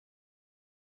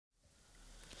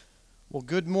Well,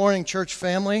 good morning, church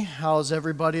family. How's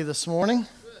everybody this morning?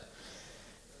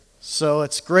 So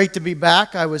it's great to be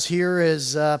back. I was here,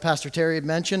 as Pastor Terry had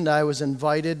mentioned. I was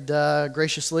invited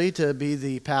graciously to be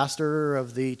the pastor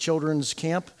of the children's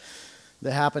camp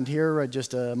that happened here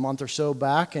just a month or so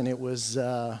back, and it was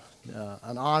an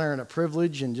honor and a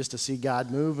privilege, and just to see God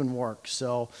move and work.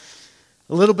 So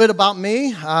a little bit about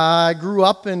me. I grew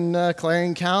up in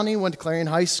Clarion County, went to Clarion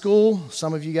High School.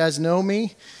 Some of you guys know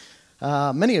me.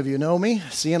 Many of you know me,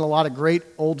 seeing a lot of great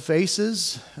old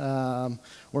faces, or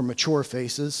mature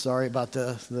faces. Sorry about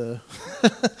the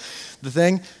the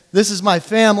thing. This is my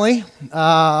family.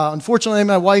 Unfortunately,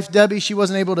 my wife, Debbie, she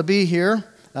wasn't able to be here.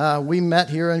 We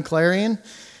met here in Clarion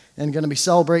and going to be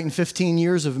celebrating 15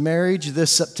 years of marriage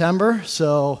this September.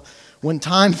 So when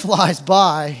time flies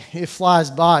by, it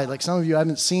flies by. Like some of you I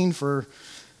haven't seen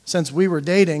since we were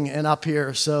dating and up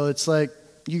here. So it's like,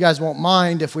 you guys won't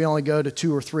mind if we only go to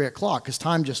 2 or 3 o'clock, because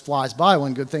time just flies by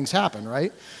when good things happen,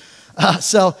 right?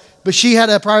 But she had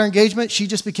a prior engagement. She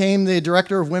just became the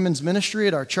director of women's ministry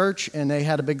at our church, and they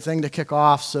had a big thing to kick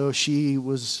off, so she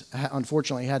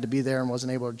unfortunately had to be there and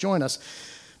wasn't able to join us.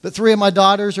 But 3 of my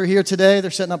daughters are here today.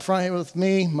 They're sitting up front here with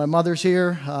me. My mother's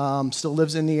here, still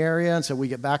lives in the area, and so we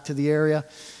get back to the area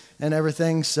and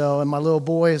everything. So, and my little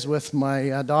boy is with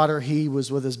my daughter. He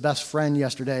was with his best friend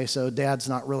yesterday, so dad's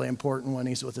not really important when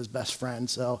he's with his best friend.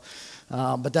 So,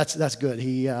 but that's good.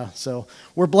 So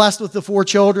we're blessed with the 4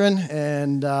 children,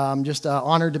 and I'm just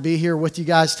honored to be here with you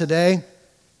guys today,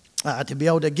 to be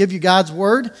able to give you God's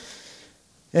word,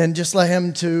 and just let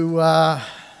Him to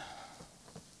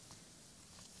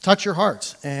touch your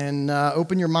hearts and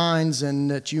open your minds,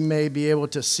 and that you may be able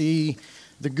to see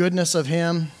the goodness of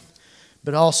Him,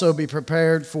 but also be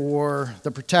prepared for the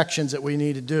protections that we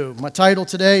need to do. My title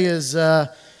today is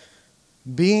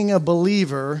Being a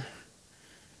Believer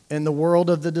in the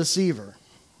World of the Deceiver.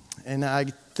 And I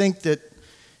think that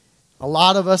a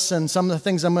lot of us, and some of the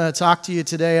things I'm going to talk to you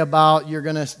today about, you're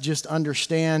going to just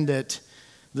understand that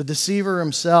the deceiver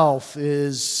himself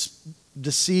is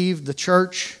deceived the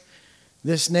church,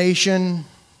 this nation,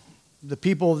 the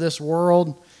people of this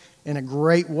world, in a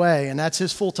great way, and that's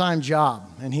his full-time job,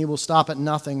 and he will stop at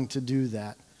nothing to do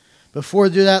that. Before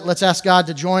we do that, let's ask God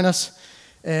to join us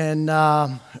and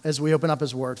as we open up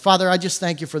His Word. Father, I just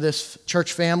thank You for this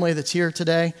church family that's here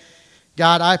today.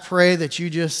 God, I pray that You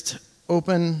just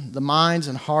open the minds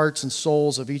and hearts and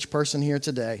souls of each person here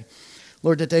today.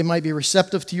 Lord, that they might be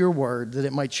receptive to Your Word, that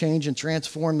it might change and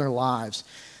transform their lives,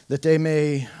 that they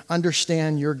may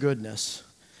understand Your goodness,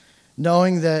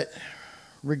 knowing that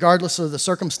regardless of the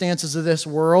circumstances of this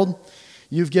world,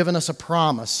 You've given us a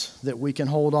promise that we can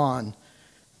hold on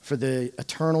for the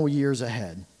eternal years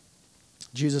ahead.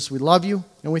 Jesus, we love You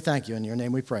and we thank You. In Your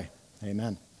name we pray.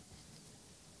 Amen.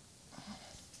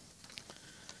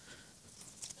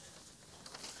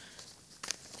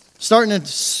 Starting in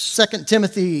 2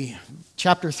 Timothy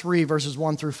chapter 3, verses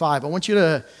 1 through 5. I want you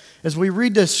to, as we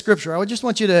read this scripture, I just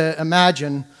want you to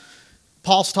imagine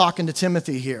Paul's talking to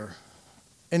Timothy here.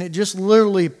 And it just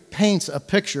literally paints a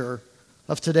picture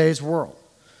of today's world.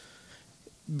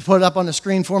 Put it up on the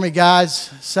screen for me, guys.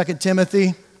 2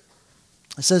 Timothy.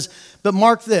 It says, "But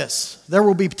mark this, there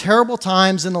will be terrible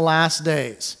times in the last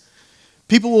days.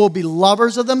 People will be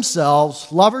lovers of themselves,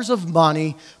 lovers of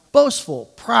money, boastful,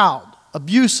 proud,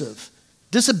 abusive,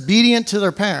 disobedient to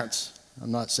their parents." I'm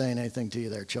not saying anything to you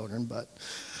there, children, but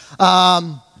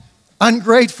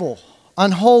ungrateful,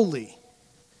 unholy,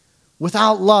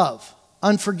 without love,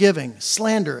 unforgiving,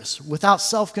 slanderous, without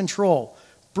self-control,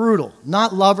 brutal,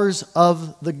 not lovers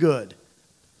of the good,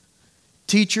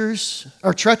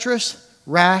 treacherous,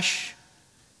 rash,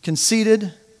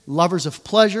 conceited, lovers of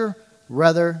pleasure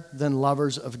rather than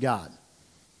lovers of God,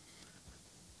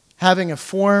 having a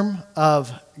form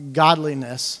of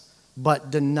godliness but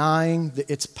denying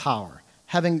its power,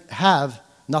 have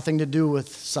nothing to do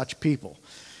with such people.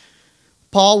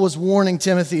 Paul was warning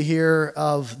Timothy here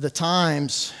of the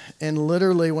times, and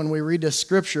literally when we read this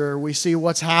scripture, we see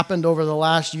what's happened over the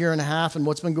last year and a half and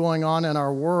what's been going on in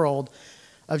our world,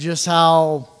 of just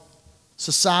how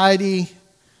society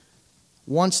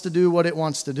wants to do what it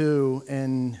wants to do,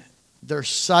 and there's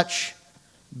such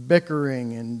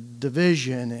bickering and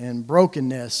division and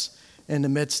brokenness in the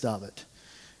midst of it.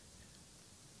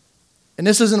 And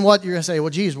this isn't what you're going to say,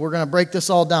 well, geez, we're going to break this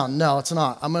all down. No, it's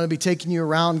not. I'm going to be taking you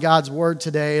around God's Word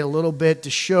today a little bit to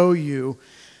show you.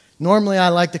 Normally, I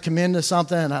like to come into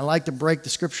something and I like to break the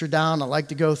Scripture down. I like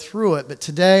to go through it. But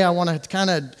today, I want to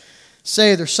kind of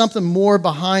say there's something more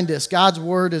behind this. God's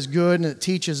Word is good and it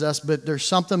teaches us, but there's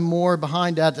something more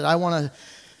behind that I want to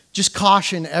just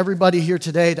caution everybody here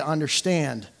today to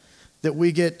understand that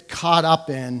we get caught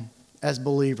up in as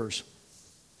believers.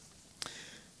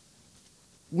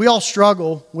 We all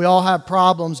struggle, we all have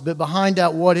problems, but behind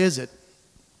that, what is it?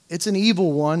 It's an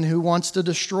evil one who wants to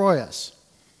destroy us.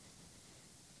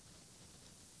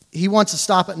 He wants to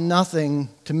stop at nothing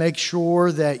to make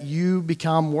sure that you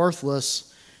become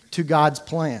worthless to God's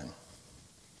plan.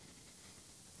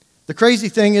 The crazy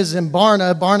thing is in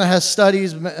Varner has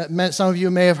studies, some of you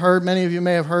may have heard, many of you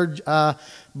may have heard,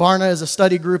 Varner is a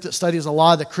study group that studies a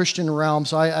lot of the Christian realm.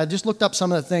 So I just looked up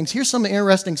some of the things. Here's some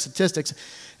interesting statistics,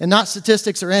 and not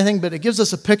statistics or anything, but it gives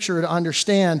us a picture to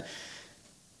understand.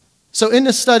 So in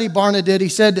this study Varner did, he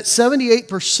said that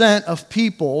 78% of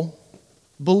people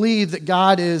believe that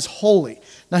God is holy.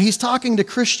 Now he's talking to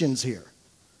Christians here,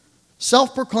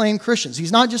 self-proclaimed Christians.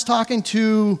 He's not just talking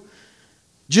to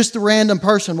just a random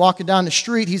person walking down the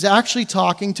street. He's actually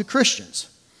talking to Christians.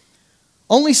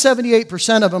 Only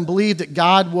 78% of them believed that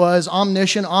God was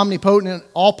omniscient, omnipotent, and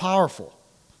all-powerful.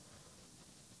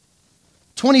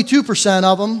 22%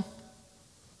 of them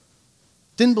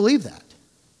didn't believe that.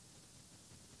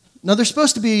 Now, they're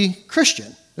supposed to be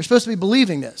Christian. They're supposed to be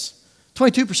believing this.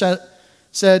 22%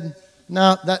 said,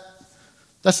 no,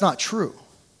 that's not true.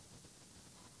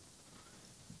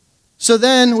 So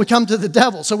then we come to the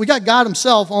devil. So we got God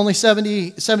himself, only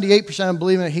 78% of them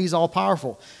believing that he's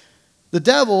all-powerful. The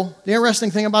devil, the interesting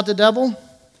thing about the devil,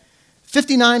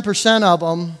 59% of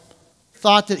them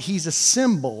thought that he's a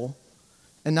symbol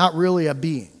and not really a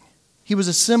being. He was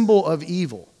a symbol of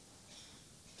evil.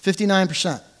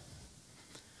 59%.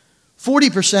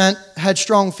 40% had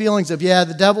strong feelings of, yeah,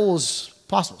 the devil is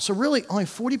possible. So really, only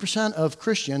 40% of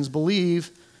Christians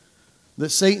believe that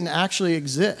Satan actually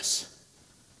exists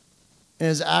and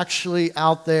is actually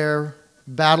out there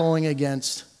battling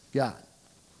against God.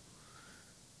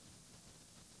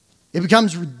 It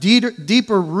becomes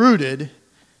deeper rooted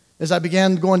as I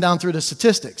began going down through the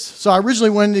statistics. So I originally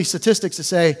went into these statistics to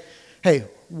say, hey,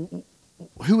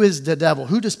 who is the devil?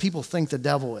 Who does people think the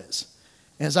devil is?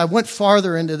 And as I went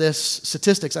farther into this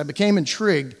statistics, I became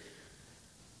intrigued.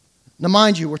 Now,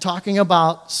 mind you, we're talking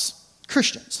about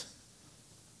Christians.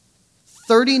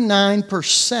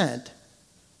 39%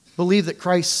 believe that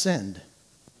Christ sinned.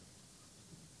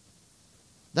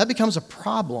 That becomes a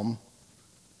problem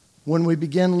when we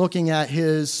begin looking at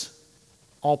his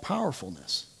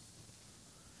all-powerfulness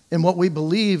and what we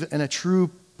believe in a true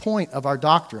point of our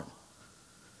doctrine.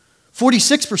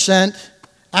 46%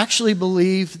 actually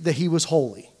believed that he was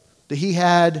holy, that he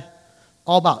had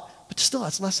all about. But still,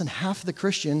 that's less than half of the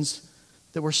Christians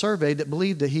that were surveyed that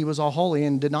believed that he was all holy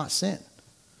and did not sin.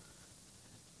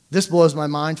 This blows my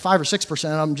mind. 5 or 6%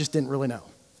 of them just didn't really know.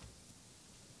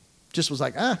 Just was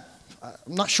like, I'm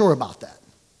not sure about that.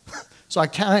 So I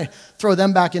kind of throw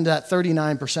them back into that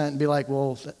 39% and be like,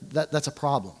 well, that's a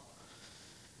problem.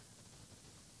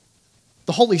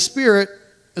 The Holy Spirit,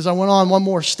 as I went on one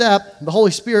more step, the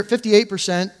Holy Spirit,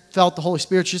 58% felt the Holy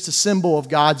Spirit's just a symbol of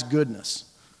God's goodness.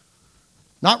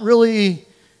 Not really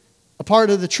a part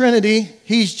of the Trinity.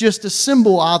 He's just a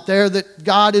symbol out there that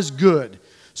God is good.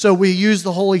 So we use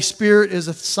the Holy Spirit as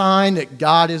a sign that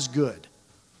God is good.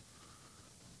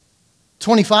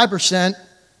 25%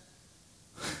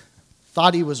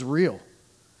 thought he was real.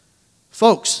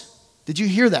 Folks, did you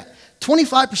hear that?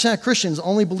 25% of Christians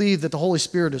only believe that the Holy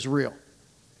Spirit is real.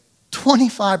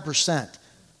 25%.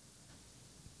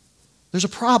 There's a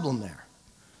problem there.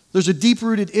 There's a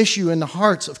deep-rooted issue in the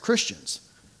hearts of Christians.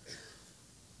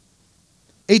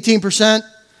 18%,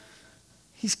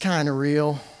 he's kind of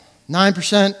real.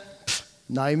 9%,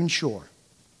 not even sure.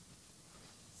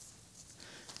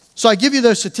 So I give you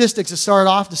those statistics to start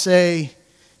off to say,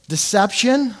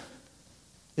 deception,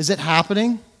 is it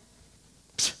happening?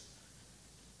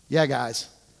 Yeah, guys.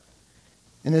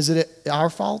 And is it our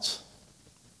fault?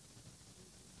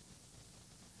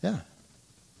 Yeah.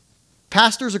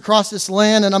 Pastors across this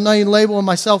land, and I'm not even labeling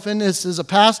myself in this as a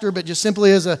pastor, but just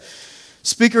simply as a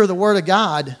speaker of the Word of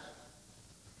God,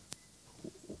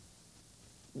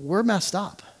 we're messed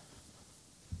up.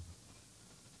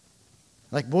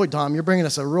 Like, boy, Tom, you're bringing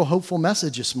us a real hopeful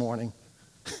message this morning.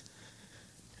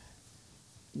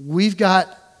 We've got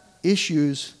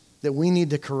issues that we need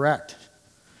to correct.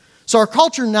 So our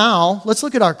culture now, let's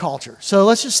look at our culture. So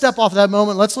let's just step off that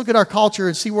moment. Let's look at our culture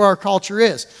and see where our culture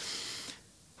is.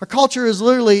 Our culture is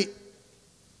literally,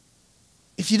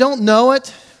 if you don't know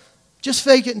it, just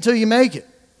fake it until you make it,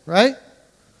 right?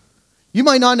 You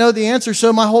might not know the answer,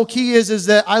 so my whole key is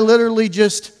that I literally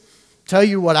just tell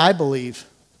you what I believe.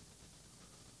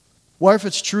 What if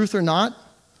it's truth or not?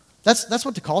 That's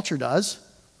what the culture does.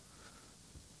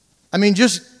 I mean,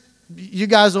 just, you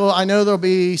guys will, I know there'll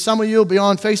be, some of you will be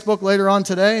on Facebook later on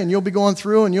today, and you'll be going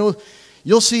through and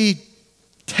you'll see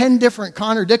 10 different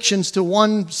contradictions to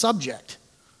one subject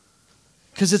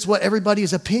because it's what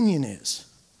everybody's opinion is.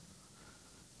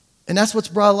 And that's what's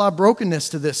brought a lot of brokenness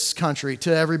to this country,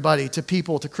 to everybody, to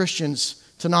people, to Christians,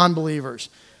 to non-believers.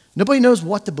 Nobody knows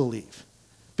what to believe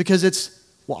because it's,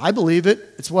 well, I believe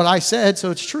it. It's what I said, so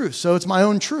it's truth. So it's my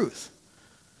own truth.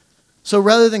 So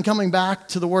rather than coming back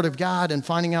to the Word of God and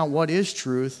finding out what is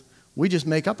truth, we just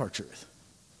make up our truth.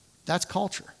 That's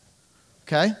culture.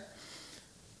 Okay?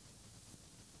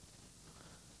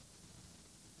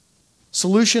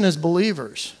 Solution as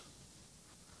believers.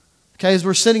 Okay, as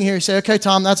we're sitting here, you say, okay,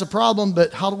 Tom, that's a problem,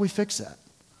 but how do we fix that?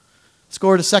 Let's go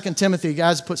over to 2 Timothy.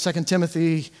 Guys, put 2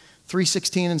 Timothy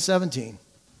 3:16 and 17.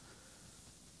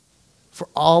 For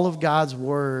all of God's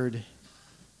word,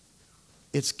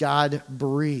 it's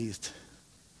God-breathed.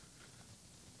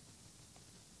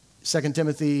 2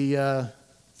 Timothy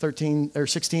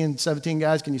 16 and 17,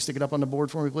 guys, can you stick it up on the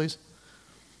board for me, please?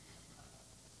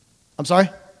 I'm sorry?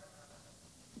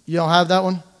 You don't have that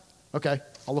one? Okay,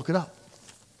 I'll look it up.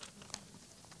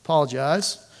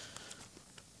 Apologize.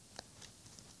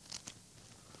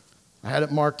 I had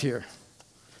it marked here.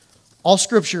 All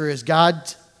Scripture is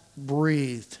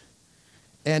God-breathed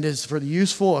and is for the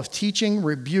useful of teaching,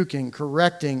 rebuking,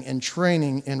 correcting, and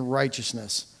training in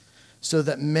righteousness, so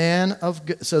that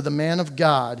the man of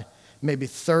God may be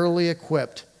thoroughly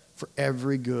equipped for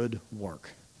every good work.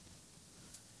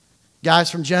 Guys,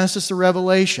 from Genesis to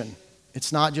Revelation,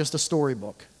 it's not just a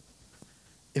storybook.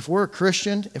 If we're a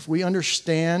Christian, if we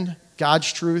understand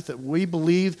God's truth, that we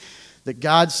believe that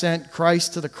God sent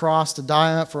Christ to the cross to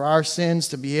die for our sins,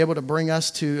 to be able to bring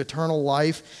us to eternal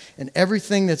life, and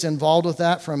everything that's involved with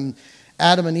that, from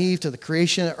Adam and Eve to the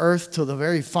creation of earth to the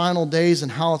very final days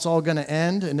and how it's all going to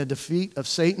end in the defeat of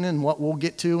Satan and what we'll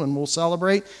get to and we'll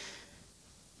celebrate,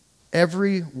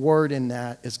 every word in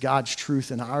that is God's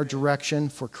truth in our direction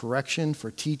for correction,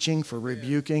 for teaching, for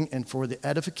rebuking, and for the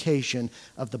edification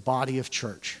of the body of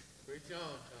church.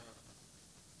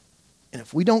 And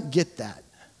if we don't get that,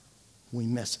 we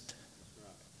miss it.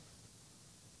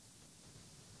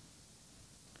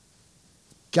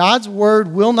 God's word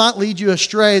will not lead you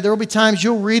astray. There will be times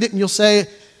you'll read it and you'll say,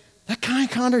 that kind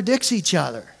of contradicts each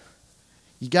other.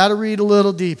 You got to read a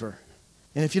little deeper.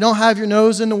 And if you don't have your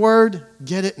nose in the Word,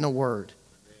 get it in the Word.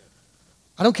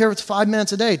 I don't care if it's 5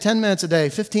 minutes a day, 10 minutes a day,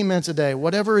 15 minutes a day,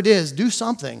 whatever it is, do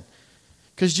something.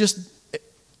 Because just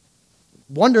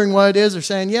wondering what it is or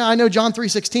saying, yeah, I know John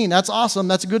 3:16, that's awesome,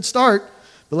 that's a good start,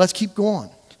 but let's keep going.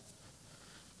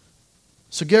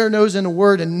 So get our nose in the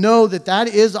Word and know that that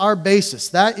is our basis.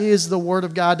 That is the Word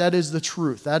of God. That is the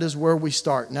truth. That is where we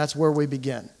start, and that's where we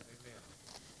begin.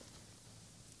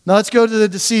 Now let's go to the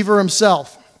deceiver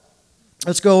himself.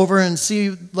 Let's go over and see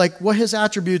what his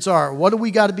attributes are. What do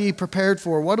we got to be prepared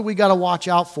for? What do we got to watch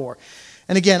out for?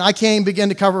 And again, I can't begin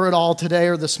to cover it all today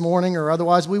or this morning, or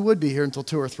otherwise we would be here until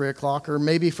 2 or 3 o'clock, or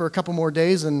maybe for a couple more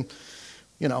days and,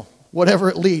 whatever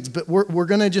it leads. But we're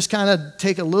going to just kind of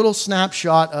take a little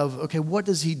snapshot of, okay, what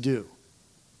does he do?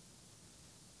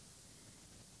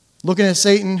 Looking at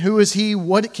Satan, who is he?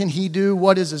 What can he do?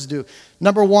 What is his do?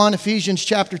 Number 1, Ephesians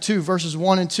chapter 2, verses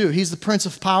 1 and 2. He's the prince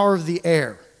of power of the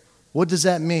air. What does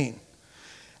that mean?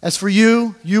 As for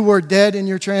you, you were dead in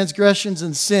your transgressions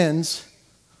and sins,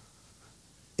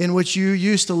 in which you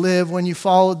used to live when you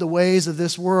followed the ways of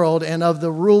this world and of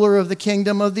the ruler of the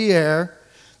kingdom of the air,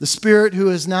 the spirit who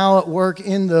is now at work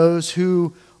in those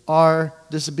who are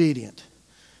disobedient.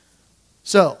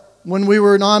 So, when we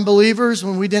were non-believers,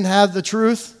 when we didn't have the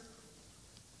truth,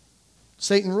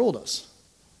 Satan ruled us.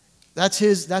 That's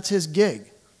his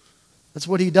gig. That's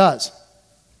what he does.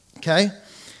 Okay?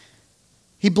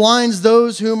 He blinds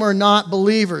those whom are not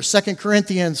believers. 2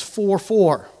 Corinthians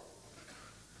 4:4.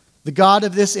 The God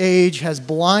of this age has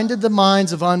blinded the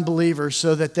minds of unbelievers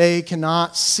so that they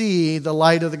cannot see the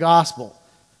light of the gospel.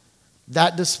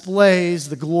 That displays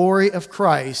the glory of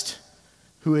Christ,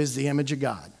 who is the image of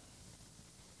God.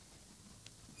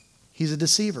 He's a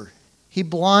deceiver. He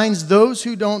blinds those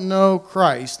who don't know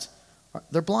Christ.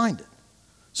 They're blinded.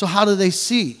 So how do they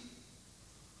see?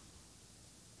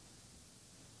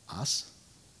 Us.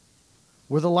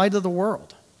 We're the light of the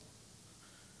world.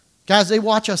 Guys, they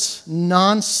watch us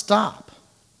nonstop.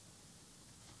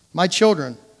 My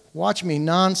children watch me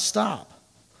nonstop.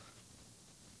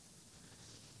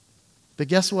 But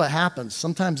guess what happens?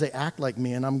 Sometimes they act like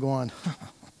me and I'm going,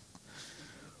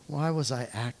 why was I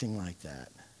acting like that?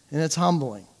 And it's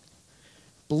humbling.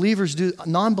 Non-believers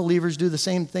do the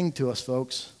same thing to us,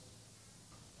 folks.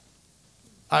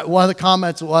 One of the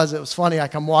comments was, it was funny, I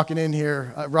come walking in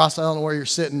here, Ross, I don't know where you're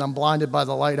sitting, I'm blinded by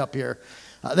the light up here.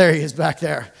 There he is back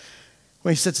there.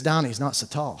 When he sits down, he's not so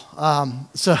tall.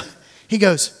 So He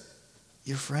goes,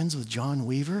 "You're friends with John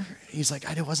Weaver?" He's like,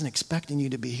 "I wasn't expecting you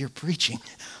to be here preaching."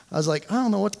 I was like, "I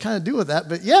don't know what to kind of do with that,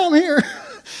 but yeah, I'm here."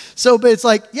 So, but it's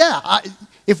like, yeah,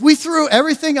 if we threw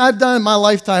everything I've done in my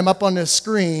lifetime up on this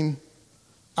screen,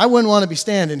 I wouldn't want to be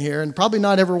standing here and probably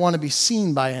not ever want to be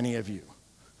seen by any of you.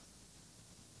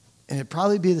 And it'd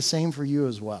probably be the same for you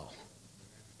as well.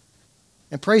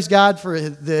 And praise God for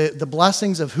the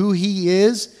blessings of who He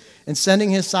is and sending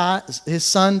His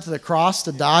Son to the cross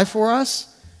to die for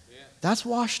us. That's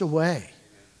washed away.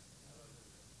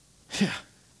 Yeah.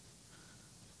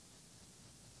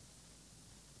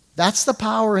 That's the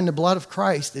power in the blood of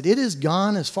Christ, that it is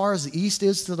gone as far as the east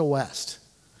is to the west.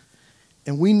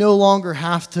 And we no longer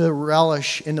have to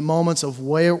relish in the moments of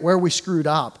where we screwed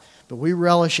up, but we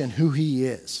relish in who He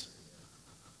is.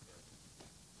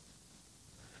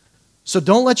 So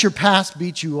don't let your past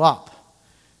beat you up.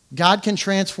 God can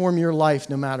transform your life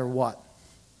no matter what.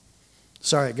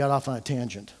 Sorry, I got off on a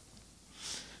tangent.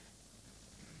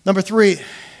 Number 3,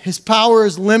 His power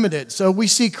is limited. So we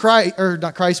see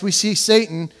we see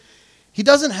Satan. He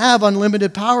doesn't have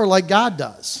unlimited power like God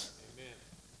does. Amen.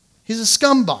 He's a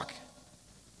scumbuck.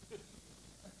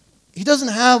 He doesn't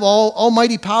have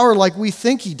almighty power like we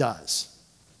think he does.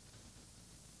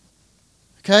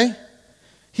 Okay?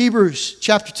 Hebrews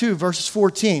chapter 2, verses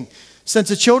 14. Since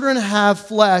the children have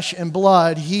flesh and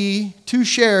blood, he too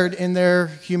shared in their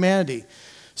humanity,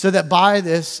 so that by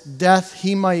this death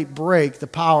he might break the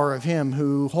power of him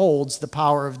who holds the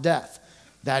power of death.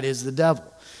 That is the devil.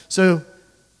 So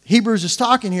Hebrews is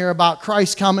talking here about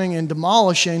Christ coming and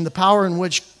demolishing the power in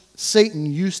which Satan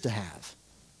used to have.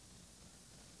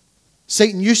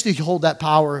 Satan used to hold that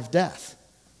power of death.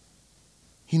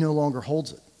 He no longer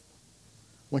holds it.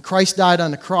 When Christ died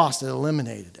on the cross, it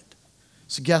eliminated it.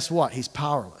 So guess what? He's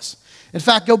powerless. In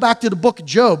fact, go back to the book of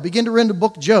Job. Begin to read the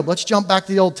book of Job. Let's jump back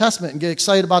to the Old Testament and get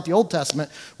excited about the Old Testament.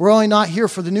 We're only not here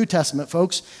for the New Testament,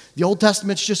 folks. The Old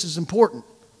Testament's just as important.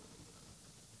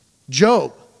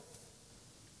 Job.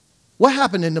 What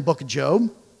happened in the book of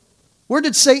Job? Where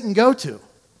did Satan go to?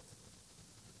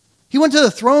 He went to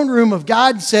the throne room of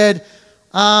God and said,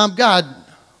 God,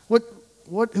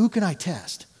 who can I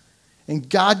test? And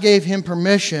God gave him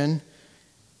permission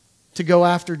to go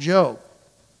after Job.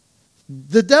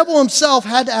 The devil himself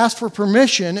had to ask for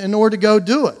permission in order to go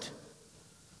do it.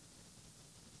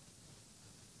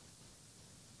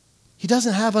 He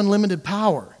doesn't have unlimited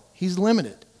power. He's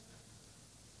limited.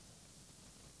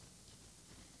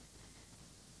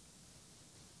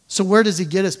 So where does he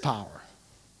get his power?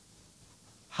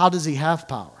 How does he have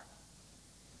power?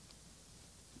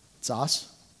 It's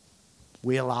us.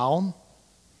 We allow him.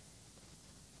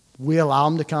 We allow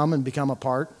him to come and become a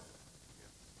part.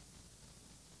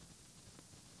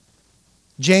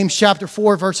 James chapter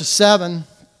 4, verses 7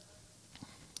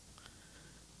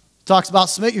 talks about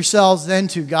submit yourselves then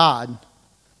to God.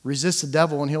 Resist the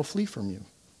devil and he'll flee from you.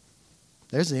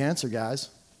 There's the answer, guys.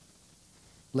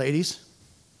 Ladies,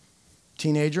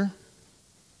 teenager,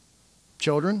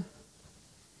 children.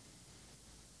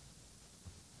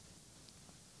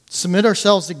 Submit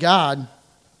ourselves to God.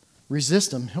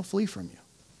 Resist him. He'll flee from you.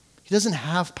 He doesn't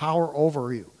have power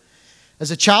over you. As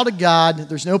a child of God,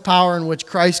 there's no power in which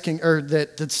Christ can, or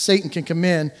that Satan can come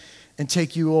in and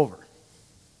take you over.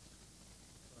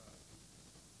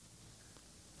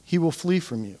 He will flee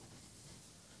from you.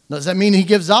 Now, does that mean he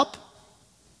gives up?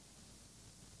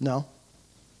 No.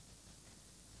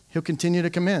 He'll continue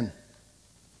to come in.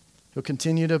 He'll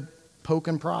continue to poke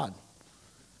and prod.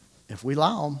 If we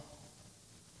allow him,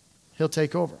 he'll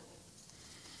take over.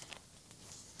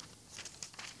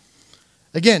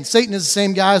 Again, Satan is the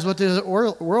same guy as what the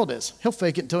world is. He'll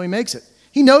fake it until he makes it.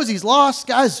 He knows he's lost.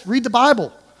 Guys, read the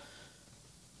Bible.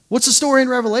 What's the story in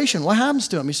Revelation? What happens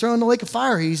to him? He's thrown in the lake of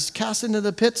fire. He's cast into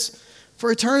the pits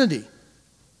for eternity.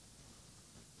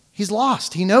 He's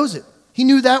lost. He knows it. He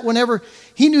knew that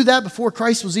before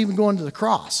Christ was even going to the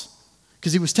cross,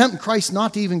 because he was tempting Christ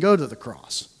not to even go to the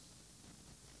cross.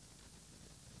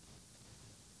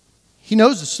 He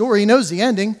knows the story. He knows the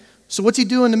ending. So what's he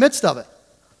do in the midst of it?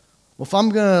 Well, if I'm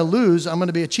going to lose, I'm going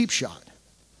to be a cheap shot,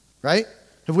 right?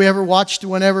 Have we ever watched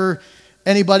whenever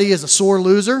anybody is a sore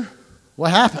loser? What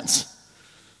happens?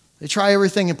 They try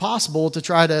everything impossible to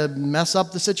try to mess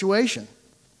up the situation.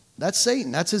 That's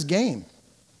Satan. That's his game.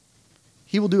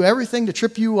 He will do everything to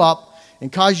trip you up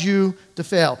and cause you to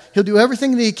fail. He'll do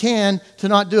everything that he can to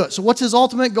not do it. So what's his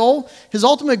ultimate goal? His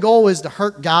ultimate goal is to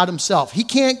hurt God himself. He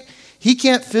can't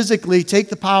physically take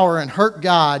the power and hurt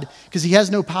God because he has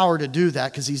no power to do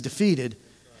that because he's defeated.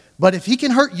 But if he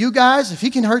can hurt you guys, if he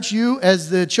can hurt you as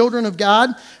the children of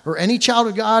God or any child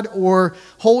of God or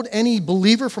hold any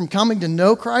believer from coming to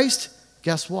know Christ,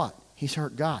 guess what? He's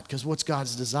hurt God. Because what's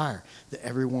God's desire? That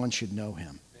everyone should know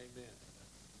him. Amen.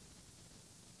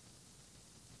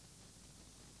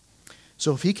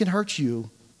 So if he can hurt you,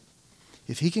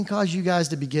 if he can cause you guys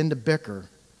to begin to bicker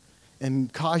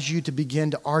and cause you to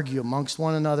begin to argue amongst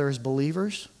one another as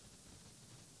believers,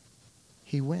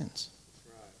 he wins.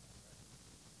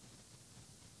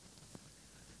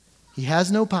 He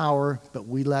has no power, but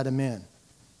we let him in.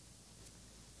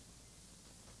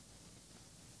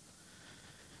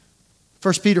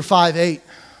 1 Peter 5:8.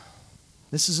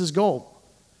 This is his goal.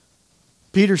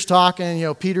 Peter's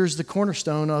talking, Peter's the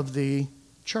cornerstone of the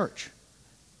church.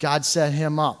 God set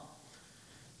him up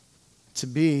to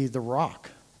be the rock,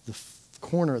 the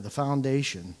corner, the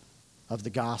foundation of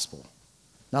the gospel.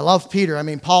 And I love Peter. I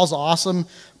mean, Paul's awesome.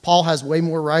 Paul has way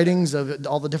more writings of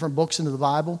all the different books into the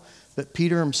Bible. But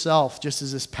Peter himself, just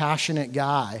as this passionate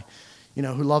guy,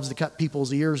 who loves to cut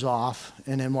people's ears off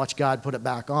and then watch God put it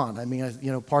back on. I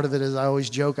mean, part of it is I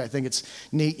always joke. I think it's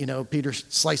neat. Peter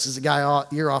slices the guy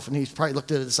ear off, and he's probably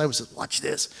looked at the disciples and says, "Watch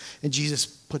this," and Jesus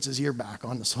puts his ear back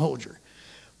on the soldier.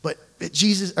 But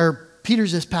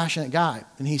Peter's this passionate guy,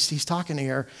 and he's talking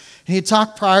here. And he had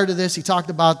talked prior to this. He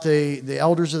talked about the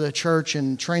elders of the church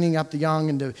and training up the young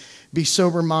and to be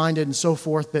sober-minded and so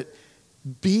forth. But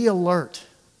be alert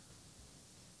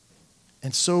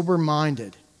and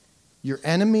sober-minded. Your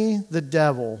enemy, the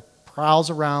devil,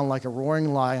 prowls around like a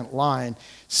roaring lion,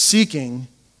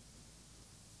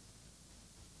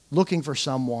 looking for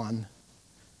someone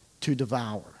to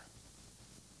devour.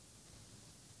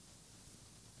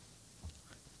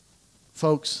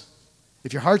 Folks,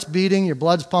 if your heart's beating, your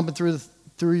blood's pumping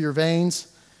through your veins,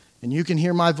 and you can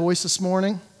hear my voice this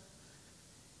morning,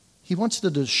 he wants to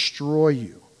destroy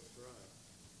you.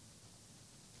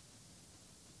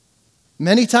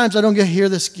 Many times I don't get to hear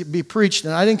this be preached,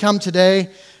 and I didn't come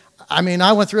today.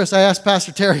 I went through this. I asked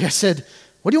Pastor Terry, I said,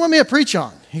 "What do you want me to preach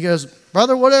on?" He goes,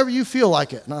 "Brother, whatever you feel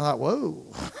like it." And I thought, whoa,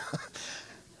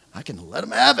 I can let him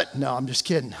have it. No, I'm just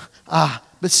kidding.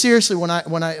 But seriously, when I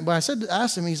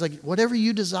asked him, he's like, "Whatever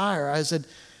you desire." I said,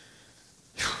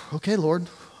 "Okay, Lord,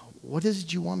 what is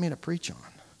it you want me to preach on?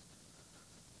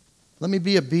 Let me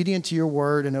be obedient to your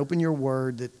word and open your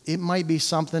word that it might be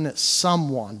something that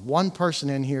one person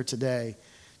in here today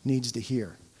needs to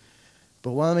hear."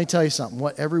 But let me tell you something.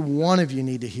 What every one of you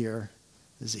need to hear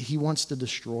is that he wants to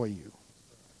destroy you.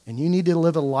 And you need to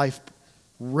live a life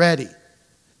ready,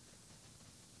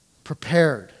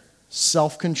 prepared,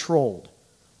 self-controlled,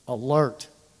 alert,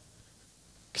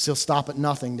 because he'll stop at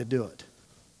nothing to do it.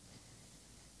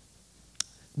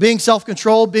 Being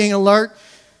self-controlled, being alert,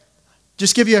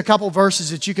 just give you a couple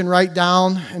verses that you can write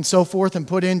down and so forth and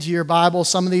put into your Bible.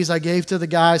 Some of these I gave to the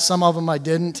guys. Some of them I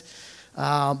didn't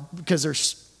because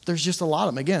there's just a lot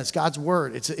of them. Again, it's God's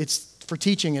word. It's for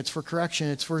teaching. It's for correction.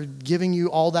 It's for giving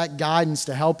you all that guidance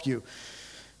to help you.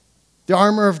 The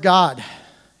armor of God.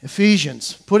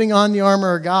 Ephesians. Putting on the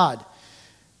armor of God.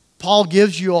 Paul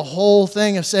gives you a whole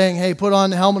thing of saying, hey, put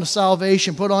on the helmet of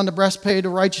salvation. Put on the breastplate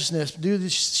of righteousness. Do the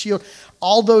shield.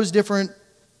 All those different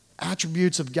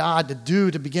attributes of God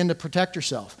to begin to protect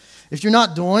yourself. If you're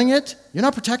not doing it, you're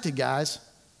not protected, guys.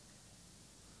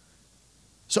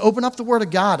 So open up the Word of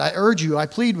God. I urge you, I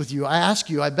plead with you, I ask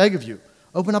you, I beg of you,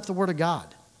 open up the Word of God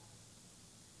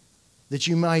that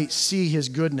you might see His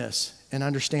goodness and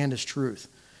understand His truth.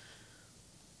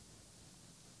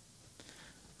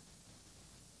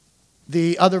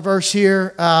 The other verse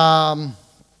here,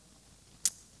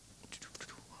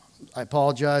 I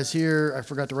apologize here. I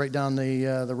forgot to write down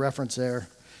the reference there.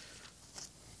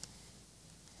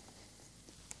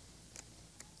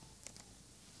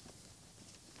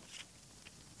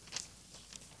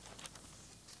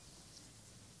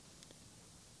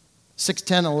 Six,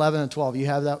 10, 11, and 12. You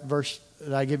have that verse?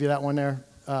 Did I give you that one there,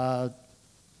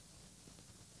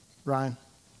 Ryan?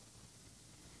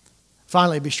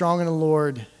 Finally, be strong in the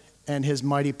Lord and His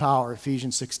mighty power,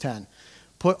 Ephesians 6:10.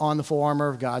 Put on the full armor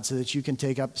of God so that you can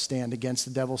take up a stand against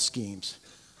the devil's schemes.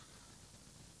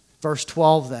 Verse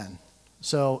 12 then.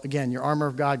 So again, your armor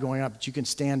of God going up, that you can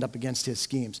stand up against his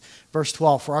schemes. Verse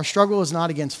 12, for our struggle is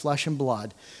not against flesh and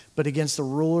blood, but against the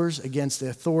rulers, against the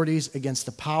authorities, against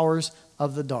the powers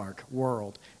of the dark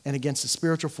world, and against the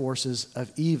spiritual forces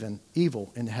of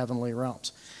evil in the heavenly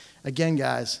realms. Again,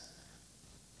 guys,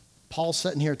 Paul's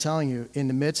sitting here telling you, in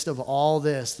the midst of all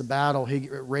this, the battle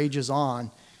rages on.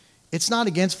 It's not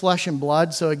against flesh and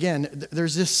blood. So again,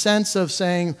 there's this sense of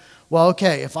saying, well,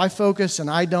 okay, if I focus and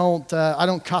I don't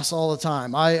cuss all the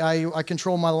time, I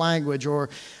control my language, or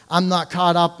I'm not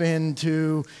caught up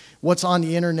into what's on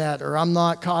the internet, or I'm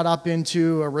not caught up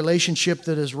into a relationship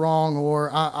that is wrong, or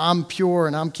I'm pure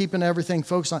and I'm keeping everything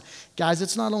focused on. Guys,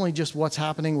 it's not only just what's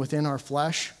happening within our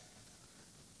flesh,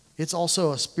 it's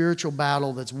also a spiritual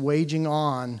battle that's waging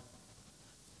on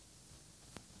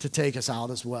to take us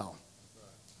out as well.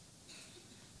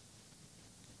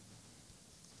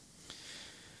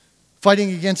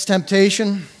 Fighting against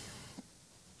temptation,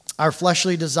 our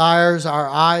fleshly desires, our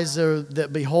eyes that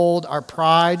behold, our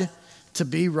pride to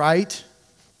be right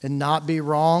and not be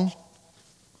wrong.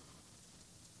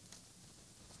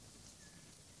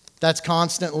 That's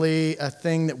constantly a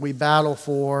thing that we battle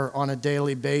for on a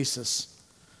daily basis.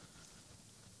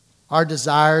 Our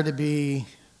desire to be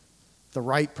the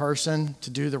right person, to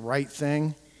do the right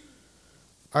thing.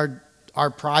 Our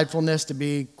pridefulness to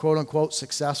be, quote unquote,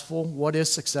 successful. What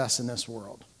is success in this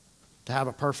world? To have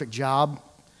a perfect job,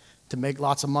 to make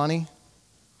lots of money.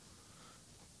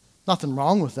 Nothing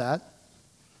wrong with that.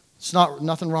 It's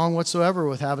nothing wrong whatsoever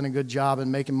with having a good job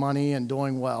and making money and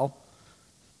doing well.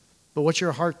 But what's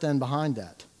your heart then behind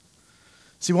that?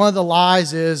 See, one of the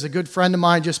lies is, a good friend of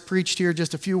mine just preached here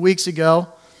just a few weeks ago.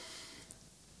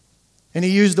 And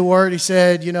he used the word, he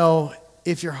said, you know,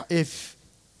 if your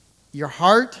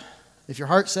heart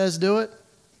says do it,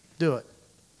 do it.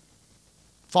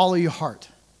 Follow your heart.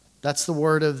 That's the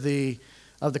word of the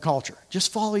culture.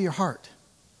 Just follow your heart.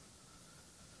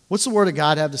 What's the word of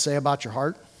God have to say about your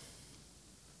heart?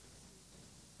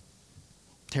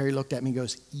 Terry looked at me and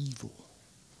goes, evil.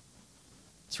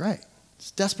 That's right.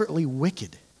 It's desperately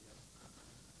wicked.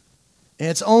 And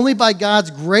it's only by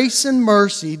God's grace and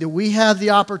mercy do we have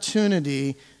the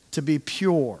opportunity to be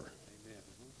pure. Amen.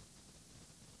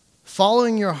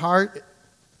 Following your heart,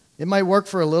 it might work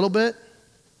for a little bit,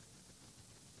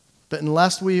 but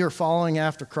unless we are following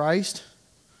after Christ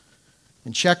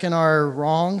and checking our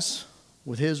wrongs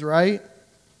with His right,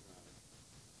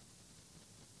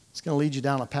 it's going to lead you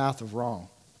down a path of wrong.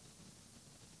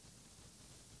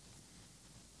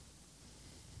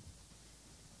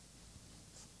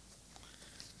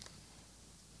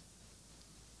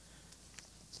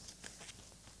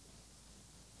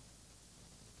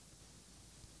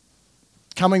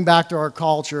 Coming back to our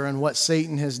culture and what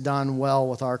Satan has done well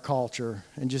with our culture,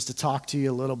 and just to talk to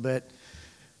you a little bit,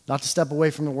 not to step away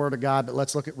from the Word of God, but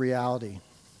let's look at reality.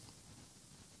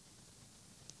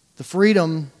 The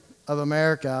freedom of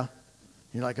America,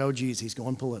 you're like, oh, geez, he's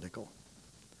going political.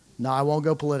 No, I won't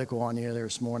go political on you there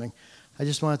this morning. I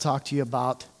just want to talk to you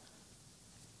about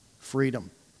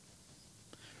freedom.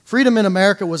 Freedom in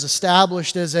America was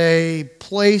established as a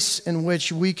place in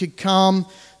which we could come.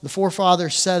 The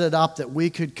forefathers set it up that we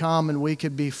could come and we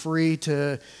could be free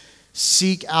to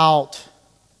seek out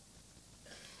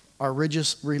our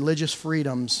religious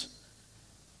freedoms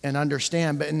and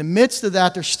understand. But in the midst of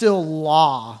that, there's still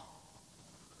law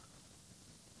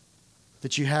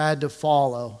that you had to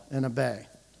follow and obey.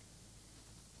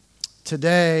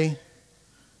 Today,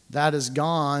 that is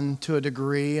gone to a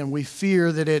degree, and we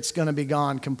fear that it's going to be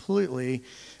gone completely,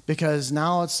 because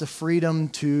now it's the freedom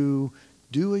to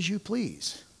do as you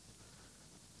please.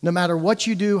 No matter what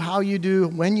you do, how you do,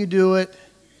 when you do it,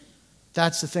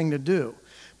 that's the thing to do.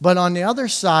 But on the other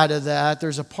side of that,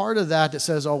 there's a part of that that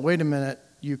says, oh, wait a minute,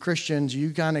 you Christians,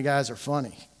 you kind of guys are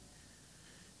funny.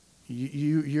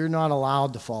 You're not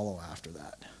allowed to follow after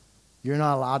that. You're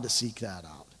not allowed to seek that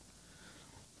out.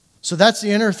 So that's the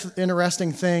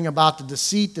interesting thing about the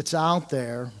deceit that's out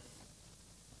there.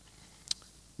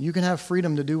 You can have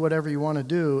freedom to do whatever you want to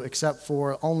do, except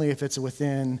for only if it's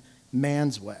within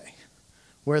man's way.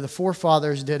 Where the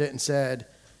forefathers did it and said,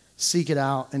 seek it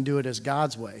out and do it as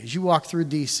God's way. As you walk through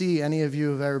D.C., any of you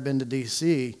who have ever been to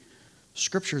D.C.,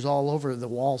 Scripture's all over the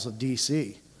walls of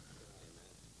D.C.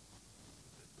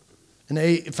 And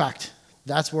in fact,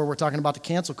 that's where we're talking about the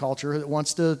cancel culture that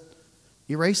wants to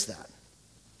erase that.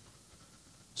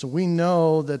 So we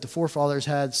know that the forefathers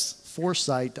had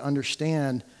foresight to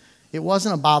understand it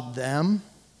wasn't about them,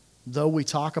 though we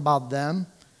talk about them,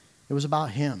 it was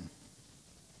about Him.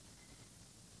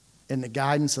 And the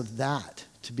guidance of that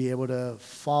to be able to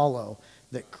follow,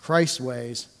 that Christ's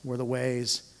ways were the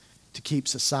ways to keep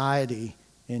society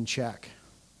in check.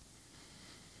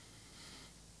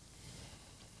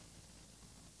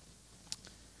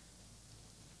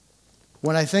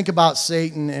 When I think about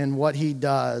Satan and what he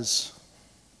does,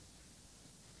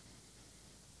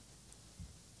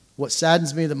 what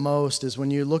saddens me the most is when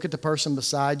you look at the person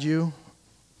beside you,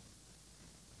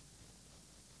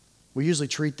 we usually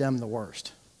treat them the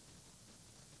worst.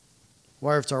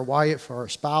 Whether it's our wife or our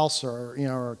spouse or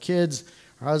our kids,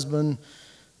 our husband,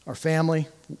 our family,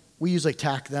 we usually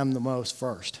attack them the most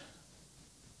first.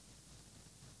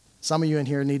 Some of you in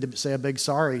here need to say a big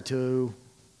sorry to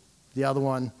the other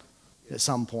one at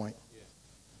some point.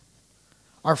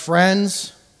 Our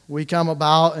friends, we come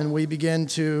about and we begin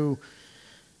to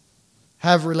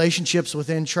have relationships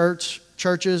within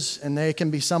churches, and they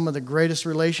can be some of the greatest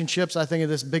relationships. I think of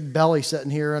this big belly sitting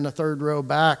here in the third row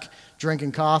back,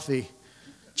 drinking coffee.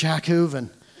 Jack Hooven.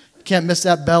 Can't miss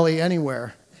that belly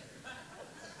anywhere.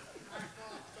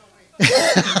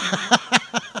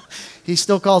 He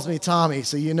still calls me Tommy,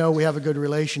 so you know we have a good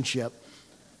relationship.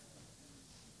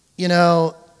 You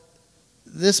know,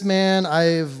 this man,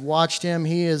 I've watched him.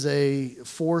 He is a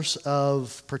force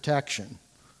of protection.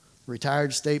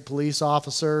 Retired state police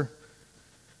officer.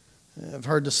 I've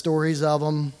heard the stories of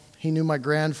him. He knew my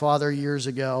grandfather years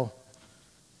ago.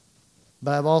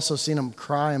 But I've also seen him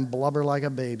cry and blubber like a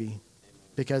baby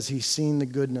because he's seen the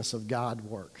goodness of God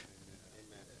work.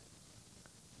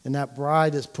 And that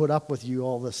bride has put up with you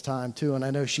all this time too. And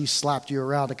I know she slapped you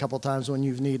around a couple times when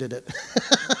you've needed it.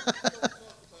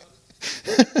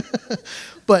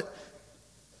 But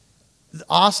the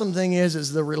awesome thing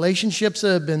is the relationships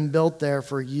that have been built there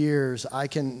for years. I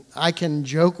can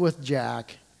joke with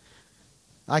Jack.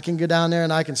 I can go down there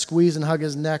and I can squeeze and hug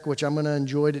his neck, which I'm going to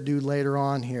enjoy to do later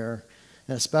on here,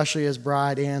 and especially his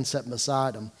bride Ann sitting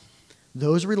beside him.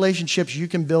 Those relationships you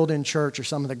can build in church are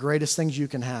some of the greatest things you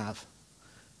can have.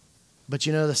 But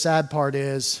you know, the sad part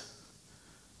is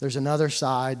there's another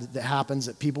side that happens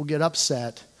that people get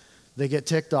upset, they get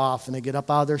ticked off, and they get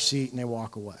up out of their seat and they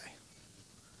walk away.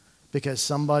 Because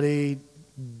somebody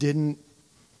didn't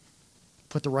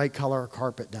put the right color of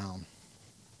carpet down,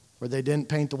 or they didn't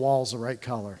paint the walls the right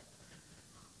color,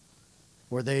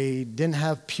 or they didn't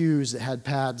have pews that had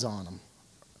pads on them.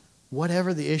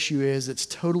 Whatever the issue is, it's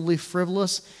totally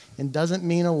frivolous and doesn't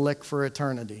mean a lick for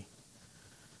eternity.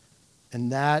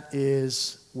 And that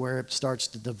is where it starts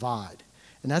to divide.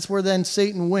 And that's where then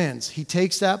Satan wins. He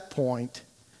takes that point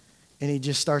and he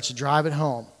just starts to drive it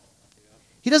home.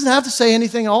 He doesn't have to say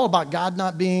anything at all about God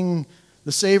not being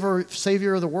the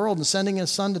Savior of the world and sending His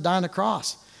Son to die on the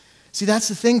cross. See, that's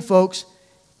the thing, folks.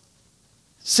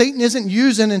 Satan isn't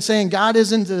using and saying God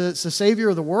isn't the Savior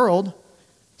of the world.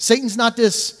 Satan's not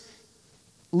this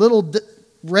little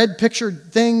red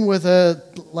pictured thing with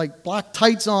like black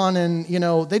tights on, and you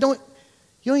don't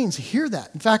even hear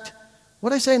that. In fact,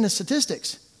 what I say in the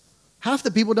statistics, half the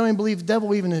people don't even believe the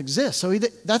devil even exists. So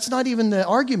that's not even the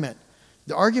argument.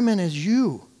 The argument is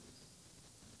you,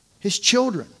 his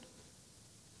children.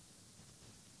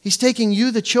 He's taking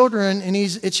you, the children, and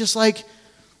it's just like,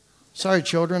 sorry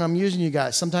children, I'm using you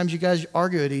guys. Sometimes you guys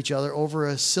argue at each other over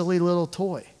a silly little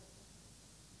toy.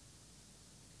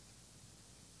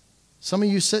 Some of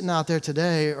you sitting out there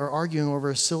today are arguing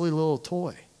over a silly little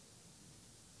toy.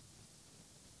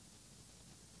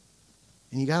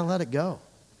 And you got to let it go.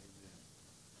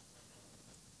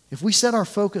 If we set our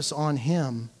focus on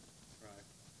Him,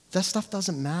 that stuff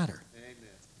doesn't matter.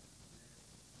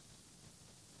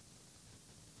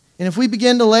 And if we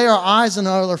begin to lay our eyes and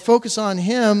our focus on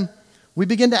Him, we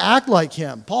begin to act like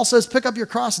Him. Paul says, pick up your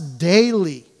cross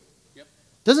daily.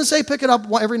 Doesn't say pick it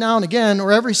up every now and again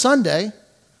or every Sunday.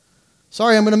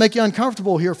 Sorry, I'm going to make you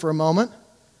uncomfortable here for a moment.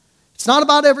 It's not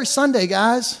about every Sunday,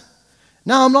 guys.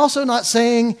 Now, I'm also not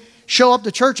saying show up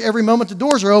to church every moment the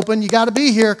doors are open. You got to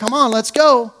be here. Come on, let's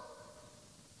go.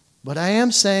 But I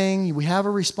am saying we have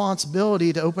a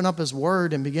responsibility to open up His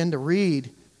Word and begin to read.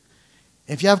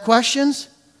 If you have questions,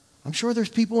 I'm sure there's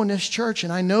people in this church,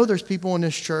 and I know there's people in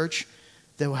this church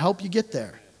that will help you get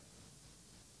there.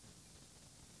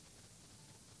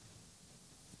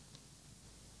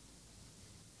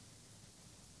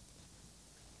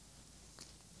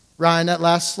 Ryan, that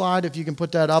last slide, if you can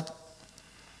put that up.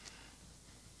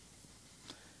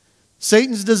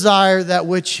 Satan's desire, that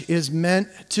which is meant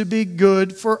to be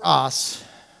good for us,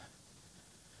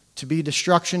 to be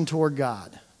destruction toward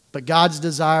God. But God's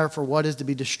desire for what is to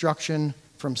be destruction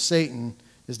from Satan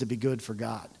is to be good for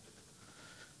God.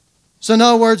 So in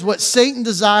other words, what Satan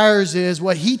desires is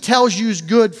what he tells you is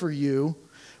good for you,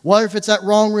 whether if it's that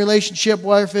wrong relationship,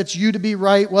 whether if it's you to be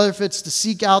right, whether if it's to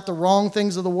seek out the wrong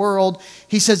things of the world.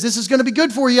 He says, this is going to be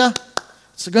good for you.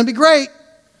 It's going to be great.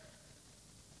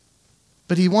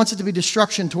 But he wants it to be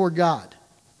destruction toward God.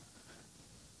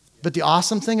 But the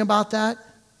awesome thing about that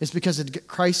is because of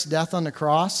Christ's death on the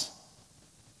cross,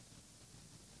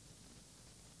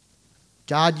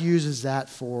 God uses that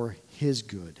for His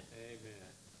good. Amen.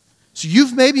 So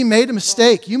you've maybe made a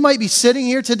mistake. You might be sitting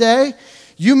here today.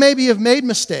 You maybe have made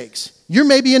mistakes. You're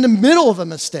maybe in the middle of a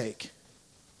mistake.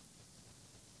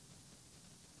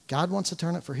 God wants to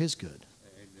turn it for His good.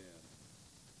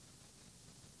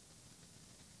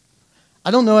 I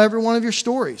don't know every one of your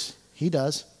stories. He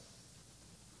does.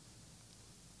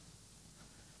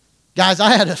 Guys,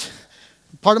 I had a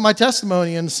part of my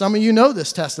testimony, and some of you know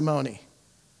this testimony.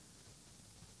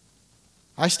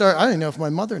 I don't even know if my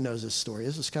mother knows this story.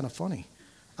 This is kind of funny.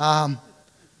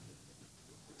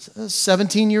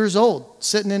 17 years old,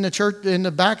 sitting in the church in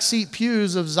the back seat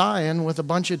pews of Zion with a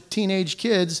bunch of teenage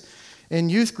kids in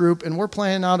youth group, and we're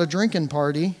planning out a drinking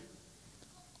party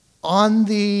on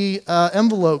the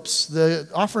envelopes, the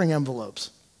offering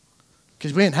envelopes,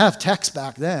 because we didn't have text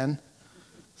back then.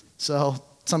 So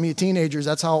some of you teenagers,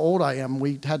 that's how old I am.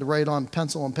 We had to write on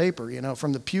pencil and paper,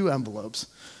 from the pew envelopes.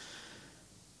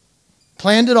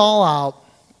 Planned it all out.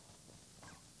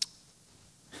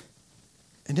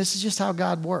 And this is just how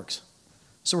God works.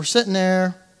 So we're sitting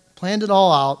there, planned it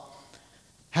all out,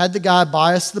 had the guy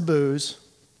buy us the booze.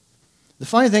 The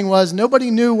funny thing was,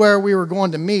 nobody knew where we were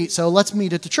going to meet, so let's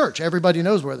meet at the church. Everybody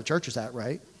knows where the church is at,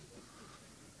 right?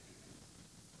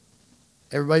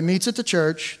 Everybody meets at the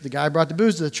church. The guy brought the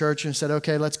booze to the church and said,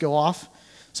 okay, let's go off.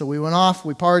 So we went off,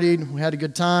 we partied, we had a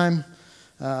good time.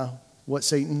 What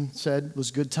Satan said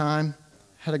was good time.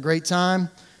 Had a great time.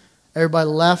 Everybody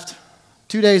left.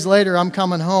 2 days later, I'm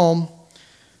coming home.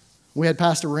 We had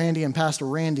Pastor Randy and Pastor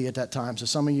Randy at that time. So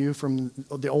some of you from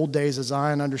the old days of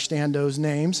Zion understand those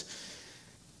names.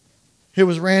 It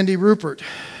was Randy Rupert.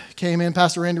 Came in,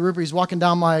 Pastor Randy Rupert. He's walking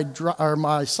down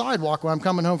my sidewalk when I'm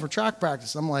coming home for track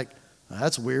practice. I'm like,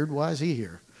 that's weird. Why is he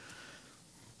here?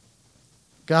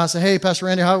 God said, hey, Pastor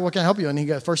Randy, what can I help you?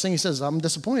 And first thing he says, I'm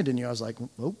disappointed in you. I was like,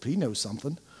 oh, he knows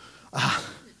something.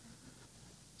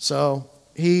 So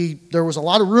there was a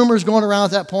lot of rumors going around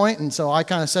at that point, and so I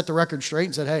kind of set the record straight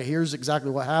and said, hey, here's exactly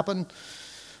what happened.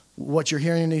 What you're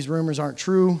hearing in these rumors aren't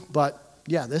true, but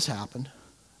yeah, this happened.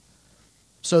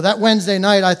 So that Wednesday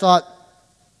night, I thought,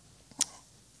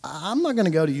 I'm not going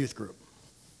to go to youth group.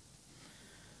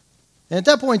 And at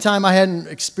that point in time, I hadn't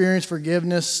experienced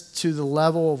forgiveness to the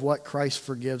level of what Christ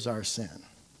forgives our sin.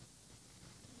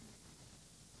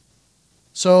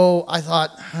 So I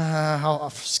thought, I'll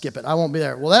skip it. I won't be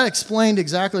there. Well, that explained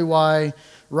exactly why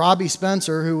Robbie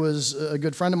Spencer, who was a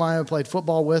good friend of mine I played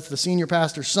football with, the senior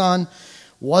pastor's son,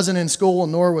 wasn't in school,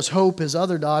 nor was Hope, his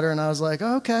other daughter. And I was like,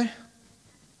 oh, okay.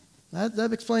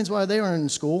 That explains why they weren't in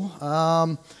school.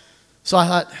 So I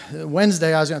thought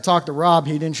Wednesday I was going to talk to Rob.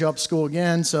 He didn't show up to school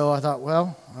again. So I thought,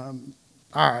 well,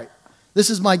 all right. This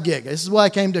is my gig. This is why I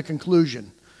came to a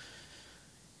conclusion.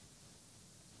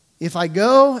 If I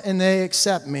go and they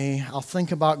accept me, I'll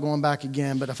think about going back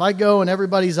again. But if I go and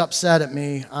everybody's upset at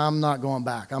me, I'm not going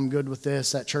back. I'm good with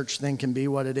this. That church thing can be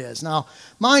what it is. Now,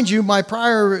 mind you, my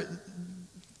prior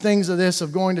things of this,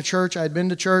 of going to church, I had been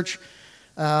to church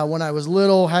when I was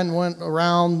little, hadn't went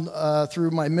around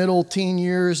through my middle teen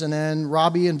years, and then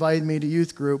Robbie invited me to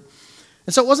youth group.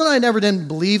 And so it wasn't I never didn't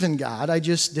believe in God. I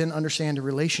just didn't understand the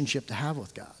relationship to have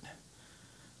with God.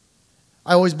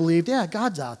 I always believed, yeah,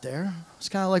 God's out there. It's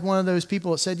kind of like one of those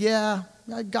people that said, yeah,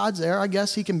 God's there. I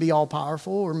guess he can be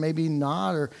all-powerful, or maybe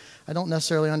not, or I don't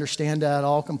necessarily understand that at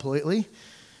all completely.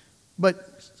 But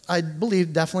I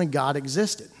believed definitely God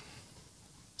existed.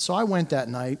 So I went that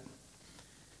night.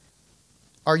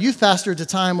 Our youth pastor at the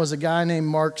time was a guy named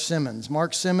Mark Simmons.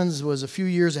 Mark Simmons was a few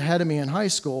years ahead of me in high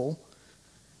school.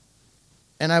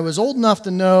 And I was old enough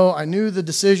to know I knew the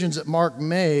decisions that Mark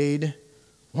made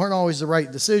weren't always the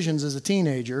right decisions as a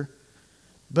teenager,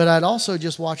 but I'd also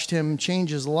just watched him change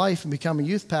his life and become a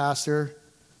youth pastor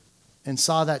and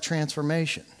saw that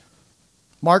transformation.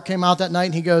 Mark came out that night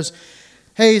and he goes,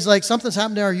 hey, he's like, something's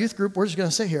happened to our youth group. We're just going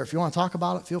to sit here. If you want to talk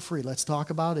about it, feel free. Let's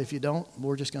talk about it. If you don't,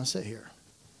 we're just going to sit here.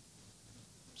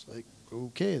 It's like,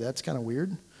 okay, that's kind of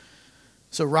weird.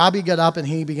 So Robbie got up and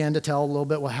he began to tell a little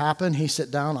bit what happened. He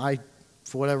sat down.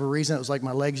 For whatever reason, it was like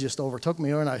my legs just overtook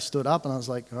me, and I stood up, and I was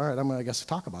like, all right, I'm going to, I guess,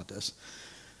 talk about this.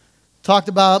 Talked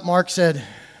about it. Mark said,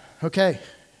 okay,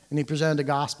 and he presented the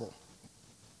gospel.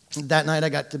 That night, I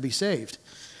got to be saved.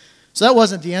 So that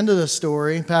wasn't the end of the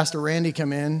story. Pastor Randy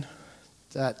came in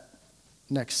that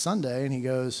next Sunday, and he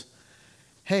goes,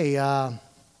 hey, I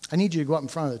need you to go up in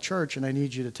front of the church, and I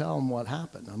need you to tell them what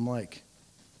happened. I'm like,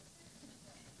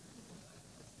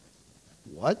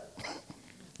 what?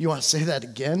 You want to say that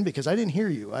again? Because I didn't hear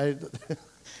you.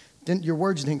 Your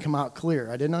words didn't come out clear.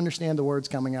 I didn't understand the words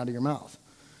coming out of your mouth.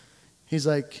 He's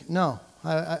like, no,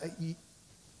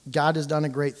 God has done a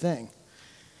great thing.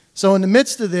 So in the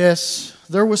midst of this,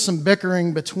 there was some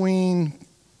bickering between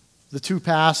the two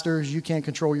pastors. You can't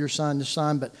control your son,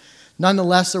 but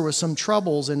nonetheless, there was some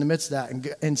troubles in the midst of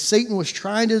that. And Satan was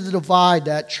trying to divide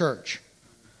that church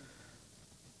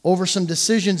over some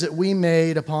decisions that we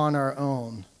made upon our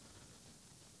own.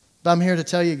 But I'm here to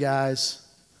tell you guys,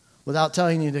 without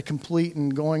telling you to complete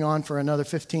and going on for another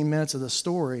 15 minutes of the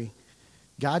story,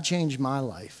 God changed my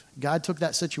life. God took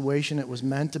that situation that was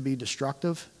meant to be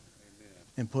destructive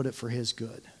and put it for his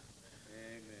good.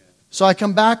 So I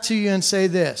come back to you and say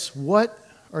this. What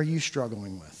are you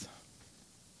struggling with?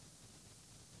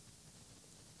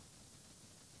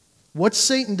 What's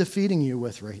Satan defeating you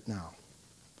with right now?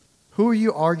 Who are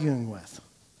you arguing with?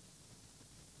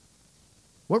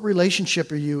 What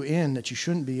relationship are you in that you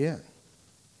shouldn't be in?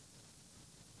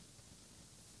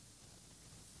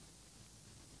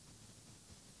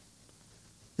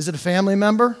 Is it a family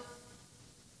member?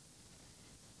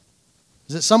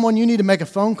 Is it someone you need to make a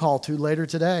phone call to later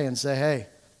today and say, hey,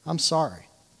 I'm sorry.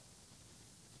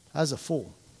 I was a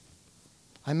fool.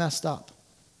 I messed up.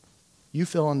 You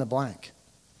fill in the blank.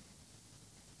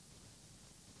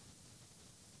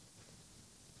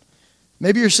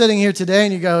 Maybe you're sitting here today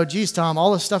and you go, geez, Tom,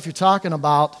 all this stuff you're talking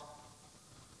about,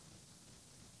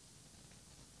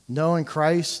 knowing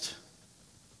Christ,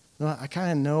 I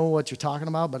kind of know what you're talking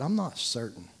about, but I'm not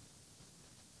certain.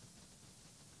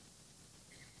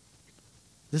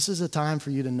 This is a time for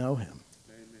you to know him.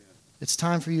 Amen. It's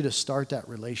time for you to start that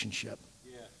relationship.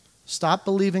 Yeah. Stop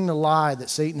believing the lie that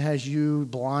Satan has you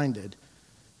blinded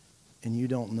and you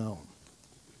don't know him.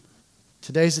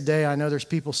 Today's the day I know there's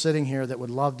people sitting here that would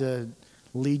love to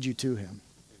lead you to him.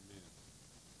 Amen.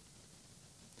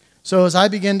 So as I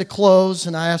begin to close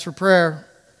and I ask for prayer,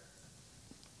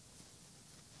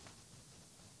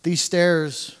 these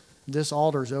stairs, this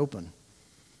altar is open.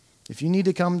 If you need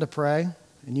to come to pray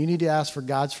and you need to ask for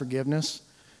God's forgiveness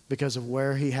because of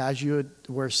where he has you,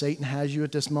 where Satan has you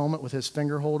at this moment with his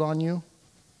finger hold on you,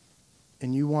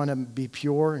 and you want to be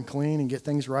pure and clean and get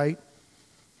things right,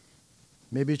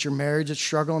 maybe it's your marriage that's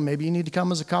struggling, maybe you need to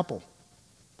come as a couple.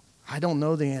 I don't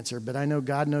know the answer, but I know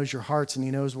God knows your hearts and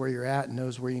he knows where you're at and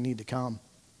knows where you need to come.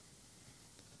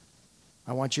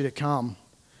 I want you to come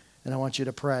and I want you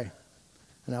to pray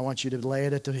and I want you to lay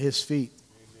it at his feet.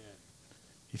 Amen.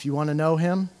 If you want to know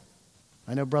him,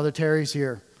 I know Brother Terry's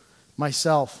here.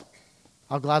 Myself,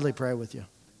 I'll gladly pray with you.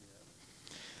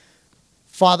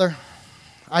 Father,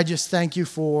 I just thank you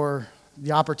for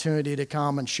the opportunity to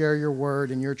come and share your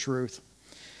word and your truth.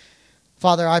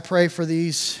 Father, I pray for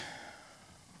these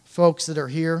folks that are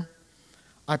here.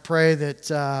 I pray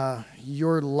that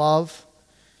your love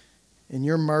and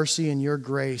your mercy and your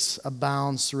grace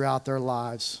abounds throughout their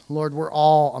lives. Lord, we're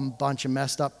all a bunch of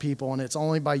messed up people, and it's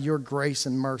only by your grace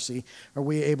and mercy are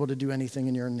we able to do anything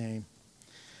in your name.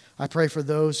 I pray for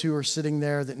those who are sitting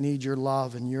there that need your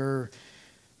love and your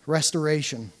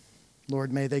restoration.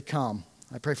 Lord, may they come.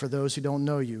 I pray for those who don't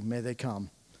know you. May they come.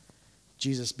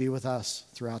 Jesus, be with us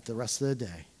throughout the rest of the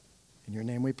day. In your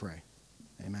name we pray.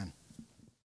 Amen.